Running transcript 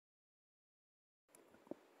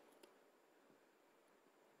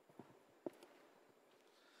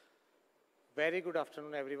Very good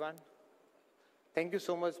afternoon, everyone. Thank you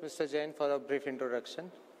so much, Mr. Jain, for a brief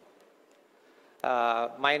introduction.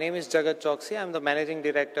 My name is Jagat Chokshi. I'm the Managing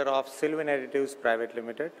Director of Silvin Additives Private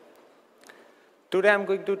Limited. Today, I'm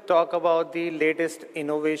going to talk about the latest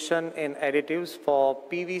innovation in additives for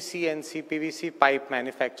PVC and CPVC pipe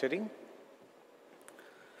manufacturing.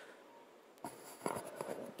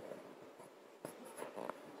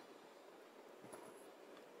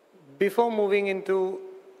 Before moving into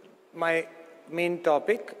my main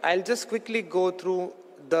topic, I'll just quickly go through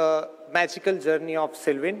the magical journey of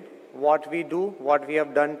Silvin, what we do, what we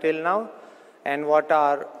have done till now, and what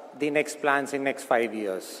are the next plans in next 5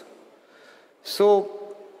 years.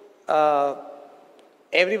 So,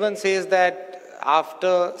 everyone says that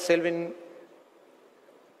after Silvin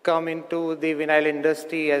come into the vinyl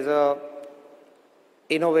industry as a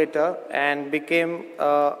innovator and became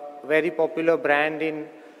a very popular brand in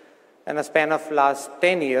a span of last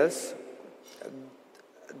 10 years,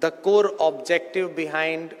 the core objective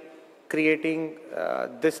behind creating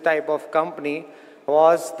this type of company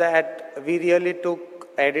was that we really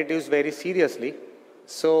took additives very seriously.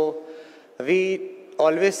 So we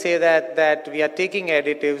always say that we are taking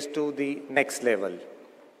additives to the next level.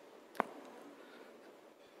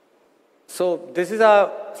 So this is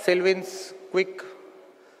our Silvin's quick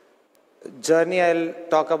journey. I'll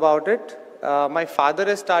talk about it. My father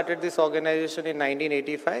has started this organization in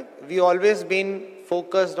 1985. We always been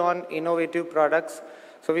focused on innovative products.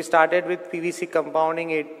 So we started with PVC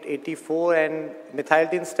compounding in 84 and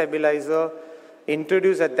methyl stabilizer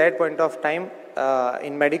introduced at that point of time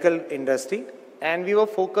in medical industry. And we were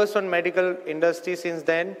focused on medical industry since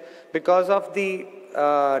then because of the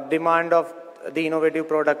demand of the innovative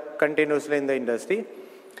product continuously in the industry.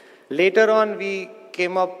 Later on, we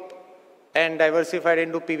came up and diversified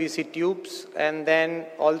into PVC tubes, and then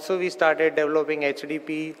also we started developing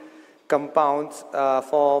HDP compounds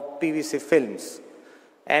for PVC films.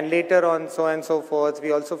 And later on, so on and so forth,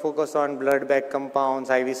 we also focused on blood bag compounds,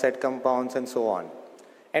 IV set compounds, and so on.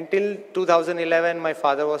 Until 2011, my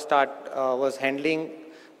father was handling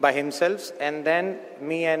by himself, and then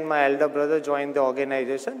me and my elder brother joined the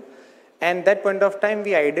organization. And at that point of time,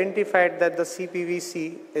 we identified that the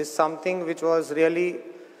CPVC is something which was really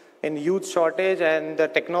in huge shortage, and the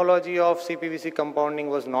technology of CPVC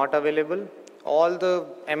compounding was not available. All the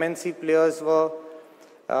MNC players were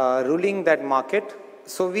ruling that market.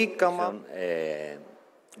 So we come up.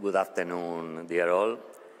 Good afternoon, dear all.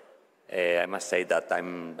 I must say that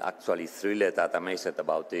I'm actually thrilled and amazed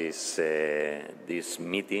about this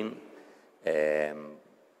meeting.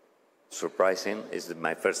 Surprising. It's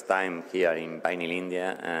my first time here in Vinyl,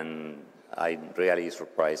 India, and I'm really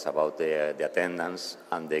surprised about the attendance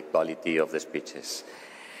and the quality of the speeches.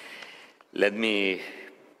 Let me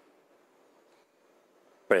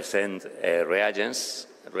present Reagens.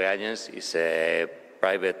 Reagens is a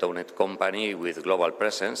private-owned company with global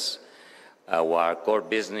presence. Our core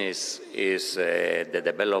business is the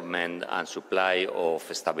development and supply of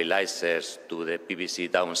stabilizers to the PVC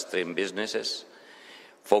downstream businesses,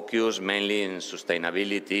 focused mainly in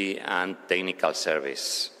sustainability and technical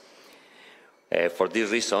service. For this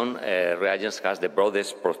reason, Reagens has the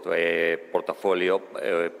broadest portfolio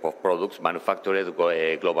of products manufactured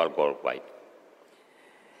worldwide.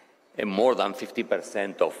 And more than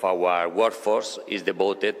 50% of our workforce is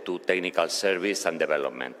devoted to technical service and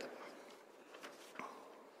development.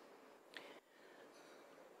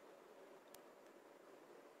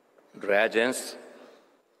 Reagens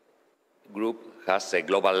Group has a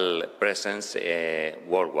global presence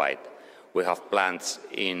worldwide. We have plants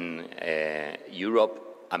in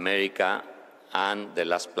Europe, America, and the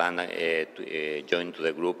last plant to join to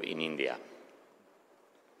the group in India.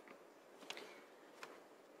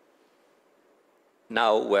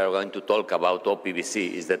 Now we are going to talk about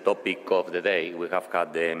O-PVC. Is the topic of the day. We have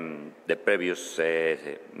had the previous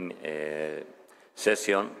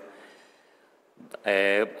session.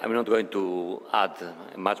 I'm not going to add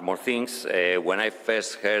much more things. When I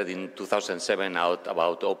first heard in 2007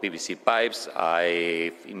 about O-PVC pipes,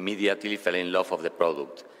 I immediately fell in love with the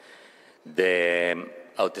product. The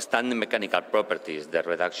outstanding mechanical properties, the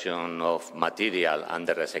reduction of material and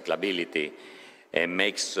the recyclability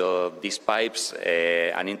makes these pipes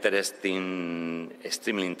an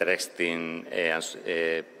extremely interesting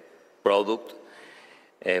product.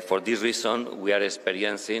 For this reason, we are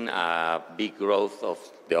experiencing a big growth of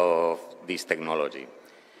this technology,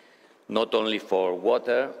 not only for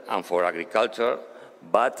water and for agriculture,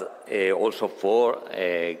 but also for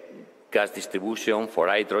gas distribution, for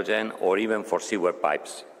hydrogen, or even for sewer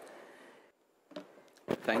pipes.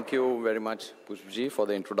 Thank you very much, Pushp ji, for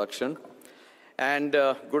the introduction. And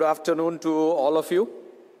good afternoon to all of you.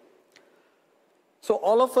 So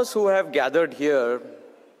all of us who have gathered here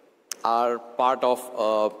are part of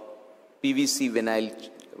PVC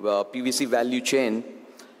value chain.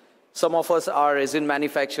 Some of us are resin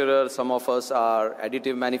manufacturers, some of us are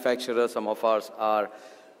additive manufacturers, some of us are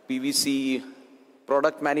PVC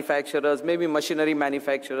product manufacturers, maybe machinery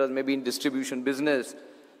manufacturers, maybe in distribution business.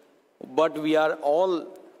 But we are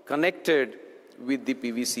all connected with the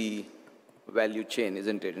PVC value chain,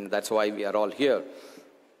 isn't it? And that's why we are all here.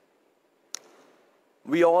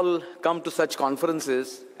 We all come to such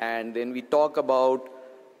conferences and then we talk about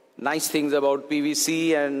nice things about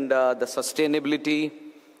PVC and the sustainability,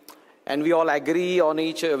 and we all agree on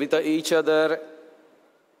with each other.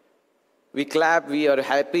 We clap, we are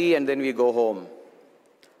happy, and then we go home.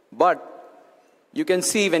 But you can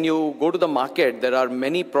see when you go to the market, there are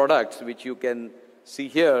many products which you can see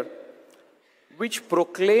here, which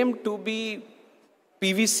proclaim to be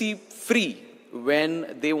PVC free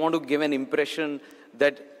when they want to give an impression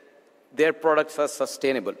that their products are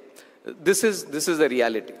sustainable. This is the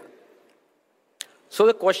reality. So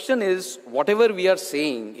the question is, whatever we are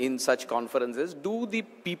saying in such conferences, do the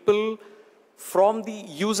people from the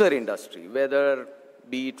user industry, whether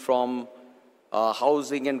be it from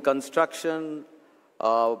housing and construction,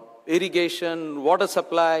 irrigation, water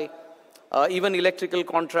supply, even electrical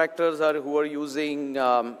contractors who are using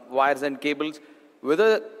wires and cables,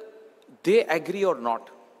 whether they agree or not.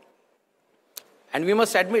 And we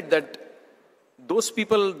must admit that those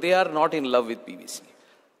people, they are not in love with PVC.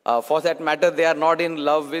 For that matter, they are not in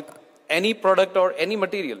love with any product or any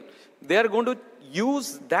material. They are going to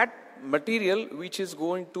use that material which is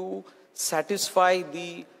going to satisfy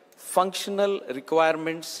the functional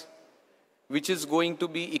requirements, which is going to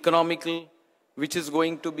be economical, which is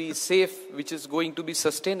going to be safe, which is going to be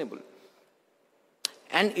sustainable.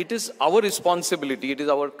 And it is our responsibility, it is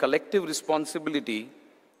our collective responsibility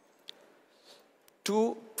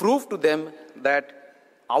to prove to them that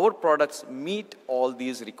our products meet all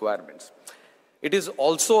these requirements. It is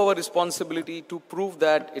also our responsibility to prove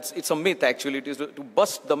that it's a myth, actually. It is to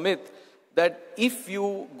bust the myth that if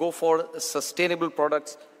you go for sustainable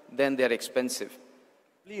products, then they're expensive.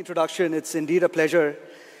 Introduction, it's indeed a pleasure.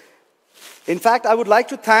 In fact, I would like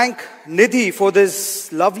to thank Nidhi for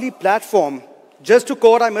this lovely platform. Just to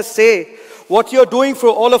quote, I must say, what you're doing for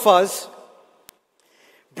all of us,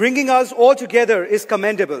 bringing us all together, is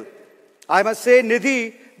commendable. I must say,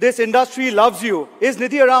 Nidhi, this industry loves you. Is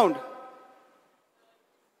Nidhi around?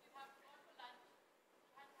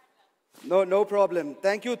 No problem.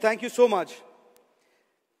 Thank you so much.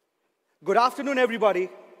 Good afternoon, everybody.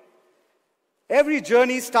 Every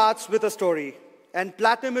journey starts with a story, and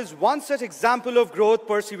Platinum is one such example of growth,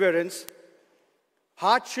 perseverance,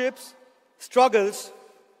 hardships, struggles.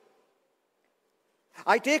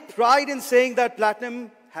 I take pride in saying that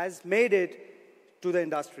Platinum has made it to the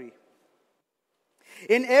industry.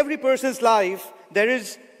 In every person's life, there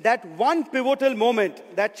is that one pivotal moment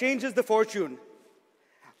that changes the fortune.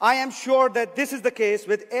 I am sure that this is the case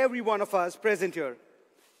with every one of us present here.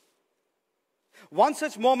 One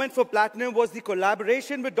such moment for Platinum was the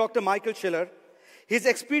collaboration with Dr. Michael Schiller. His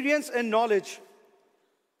experience and knowledge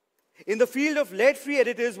in the field of lead-free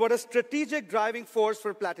additives were a strategic driving force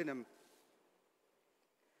for Platinum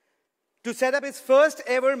to set up its first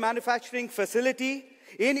ever manufacturing facility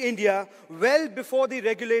in India well before the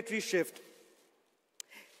regulatory shift.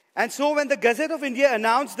 And so when the Gazette of India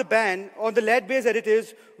announced the ban on the lead-based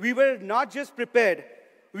additives, we were not just prepared,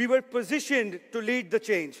 we were positioned to lead the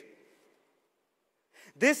change.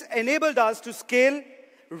 This enabled us to scale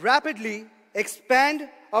rapidly, expand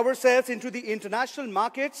ourselves into the international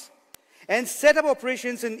markets, and set up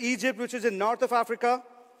operations in Egypt, which is in north of Africa.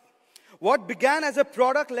 What began as a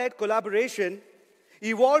product-led collaboration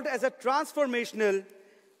evolved as a transformational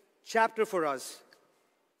chapter for us,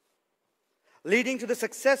 leading to the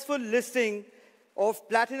successful listing of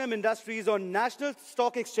Platinum Industries on National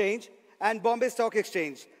Stock Exchange and Bombay Stock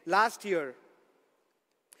Exchange last year.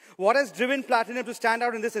 What has driven Platinum to stand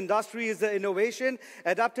out in this industry is the innovation,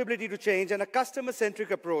 adaptability to change, and a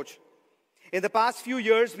customer-centric approach. In the past few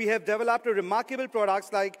years, we have developed remarkable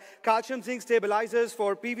products like calcium zinc stabilizers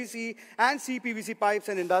for PVC and CPVC pipes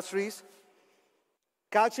and industries,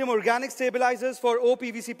 calcium organic stabilizers for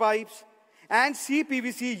O-PVC pipes, and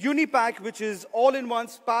CPVC Unipack, which is all-in-one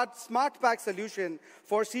smart pack solution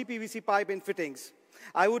for CPVC pipe and fittings.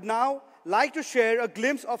 I would now like to share a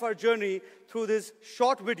glimpse of our journey through this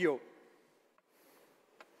short video.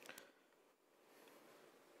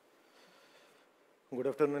 Good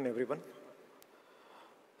afternoon, everyone.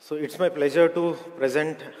 So it's my pleasure to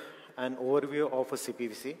present an overview of a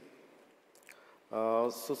CPVC.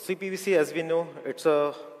 So CPVC, as we know, it's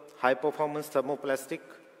a high-performance thermoplastic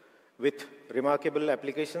with remarkable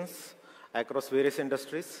applications across various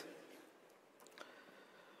industries.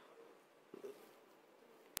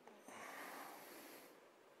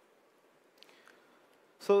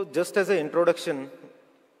 So just as an introduction,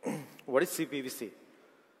 what is CPVC?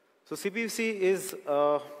 So CPVC is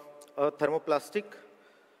a thermoplastic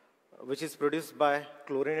which is produced by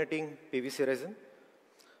chlorinating PVC resin.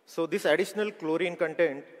 So this additional chlorine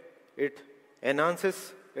content, it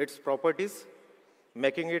enhances its properties,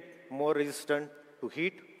 making it more resistant to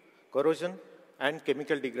heat, corrosion, and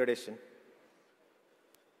chemical degradation.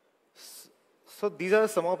 So these are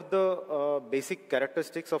some of the basic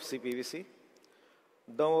characteristics of CPVC.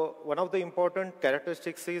 One of the important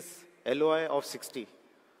characteristics is LOI of 60.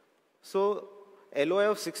 So LOI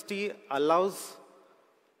of 60 allows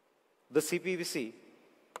the CPVC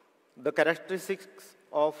the characteristics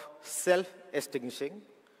of self-extinguishing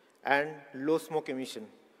and low smoke emission.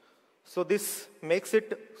 So this makes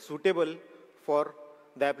it suitable for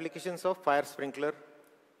the applications of fire sprinkler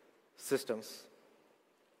systems.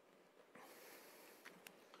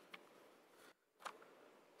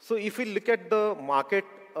 So if we look at the market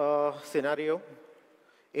scenario,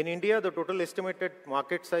 in India, the total estimated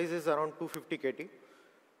market size is around 250 KT,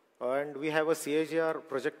 and we have a CAGR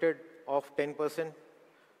projected of 10%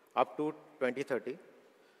 up to 2030.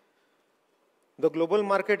 The global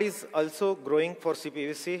market is also growing for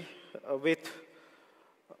CPVC with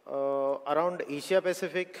around Asia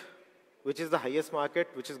Pacific, which is the highest market,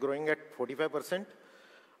 which is growing at 45%,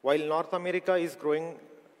 while North America is growing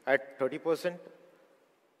at 30%,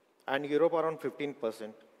 and Europe around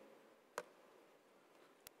 15%.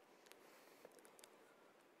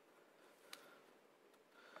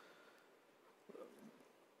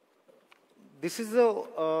 This is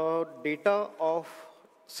the data of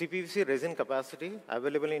CPVC resin capacity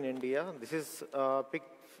available in India. This is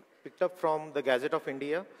picked up from the Gazette of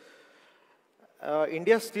India.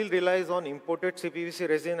 India still relies on imported CPVC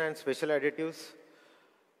resin and special additives.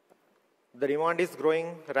 The demand is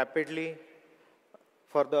growing rapidly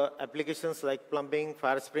for the applications like plumbing,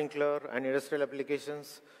 fire sprinkler, and industrial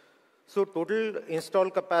applications. So total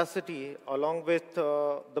installed capacity, along with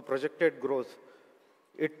the projected growth,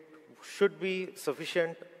 it should be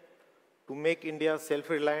sufficient to make India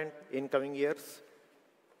self-reliant in coming years.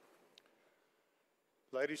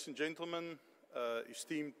 Ladies and gentlemen,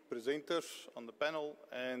 esteemed presenters on the panel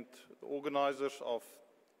and the organizers of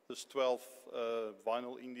this 12th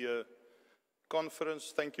Vinyl India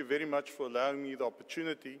conference, thank you very much for allowing me the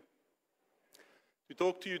opportunity to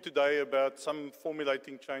talk to you today about some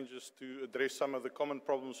formulating changes to address some of the common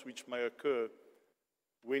problems which may occur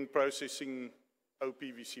when processing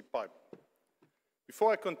O-PVC pipe.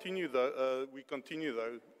 Before I continue though,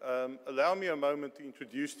 allow me a moment to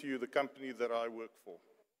introduce to you the company that I work for.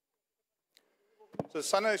 So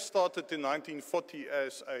Sunay started in 1940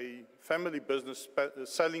 as a family business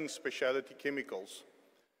selling specialty chemicals.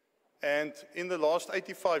 And in the last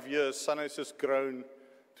 85 years, Sunay has grown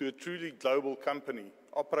to a truly global company,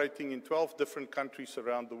 operating in 12 different countries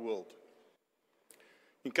around the world.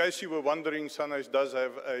 In case you were wondering, Sunay does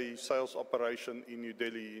have a sales operation in New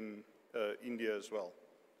Delhi in India as well.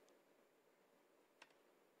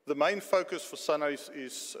 The main focus for Sunay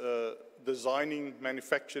is designing,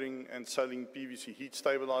 manufacturing, and selling PVC heat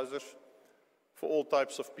stabilizers for all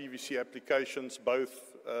types of PVC applications,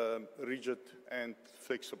 both rigid and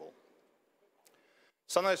flexible.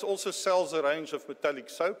 Sunay also sells a range of metallic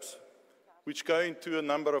soaps, which go into a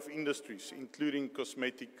number of industries, including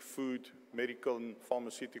cosmetic, food, medical, and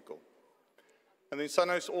pharmaceutical. And then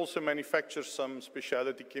Sunay also manufactures some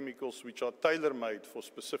specialty chemicals which are tailor-made for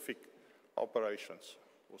specific operations,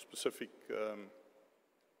 or specific,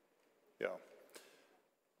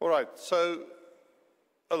 All right, so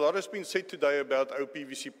a lot has been said today about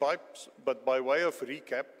O-PVC pipes, but by way of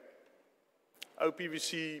recap,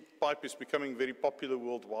 O-PVC pipe is becoming very popular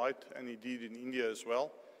worldwide, and indeed in India as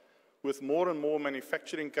well, with more and more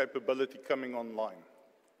manufacturing capability coming online.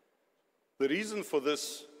 The reason for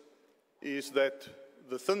this is that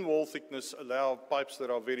the thin wall thickness allows pipes that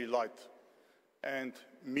are very light, and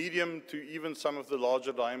medium to even some of the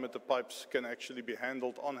larger diameter pipes can actually be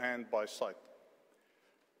handled on hand by site.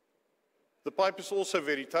 The pipe is also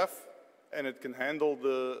very tough, and it can handle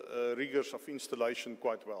the rigors of installation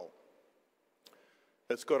quite well.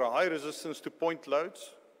 It's got a high resistance to point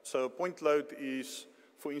loads. So a point load is,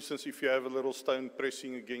 for instance, if you have a little stone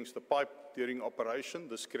pressing against the pipe during operation,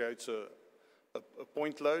 this creates a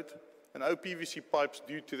point load. And O-PVC pipes,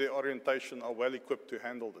 due to their orientation, are well equipped to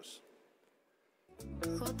handle this.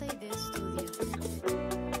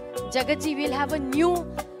 Jagat ji, we'll have a new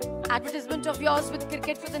advertisement of yours with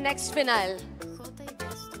cricket for the next finale.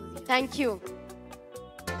 Thank you.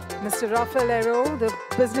 Mr. Rafael Erro, the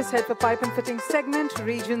business head for pipe and fitting segment,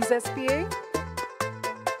 Reagens SPA.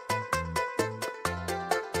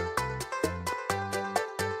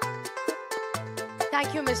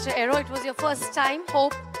 Thank you, Mr. Erro. It was your first time.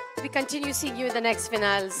 Hope we continue seeing you in the next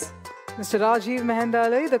finals. Mr. Rajeev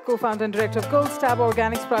Mehendale, the co-founder and director of Goldstab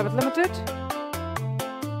Organics Private Limited.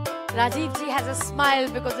 Rajeev ji has a smile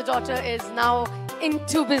because the daughter is now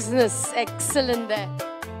into business. Excellent there.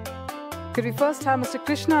 Could we first have Mr.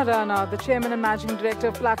 Krishna Rana, the chairman and managing director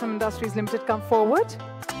of Platinum Industries Limited, come forward?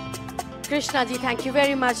 Krishna ji, thank you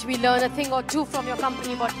very much. We learn a thing or two from your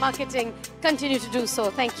company about marketing. Continue to do so.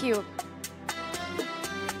 Thank you.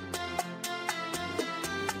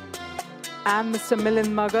 And Mr.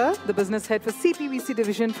 Milind Magar, the business head for CPVC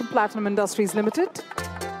division from Platinum Industries Limited.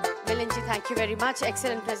 Milind ji, thank you very much.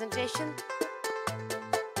 Excellent presentation.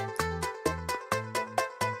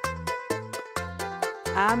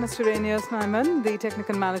 And Mr. Renier Snyman, the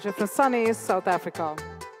technical manager from Sunny, South Africa.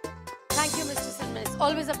 Thank you, Mr. Snyman. It's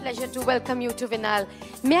always a pleasure to welcome you to Vinal.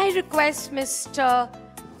 May I request Mr.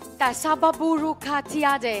 Tasababuru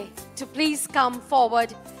Khatiade to please come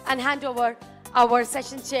forward and hand over our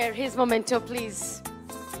session chair, his memento, please.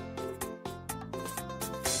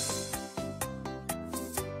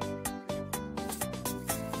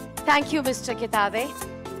 Thank you, Mr. Kitade.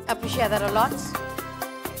 Appreciate that a lot.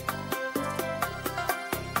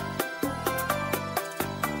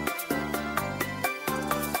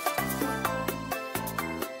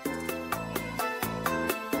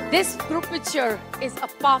 This group picture is a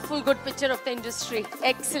powerful, good picture of the industry.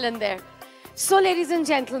 Excellent there. So, ladies and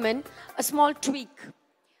gentlemen, a small tweak.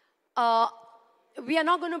 We are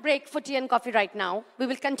not going to break for tea and coffee right now. We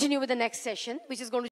will continue with the next session, which is going to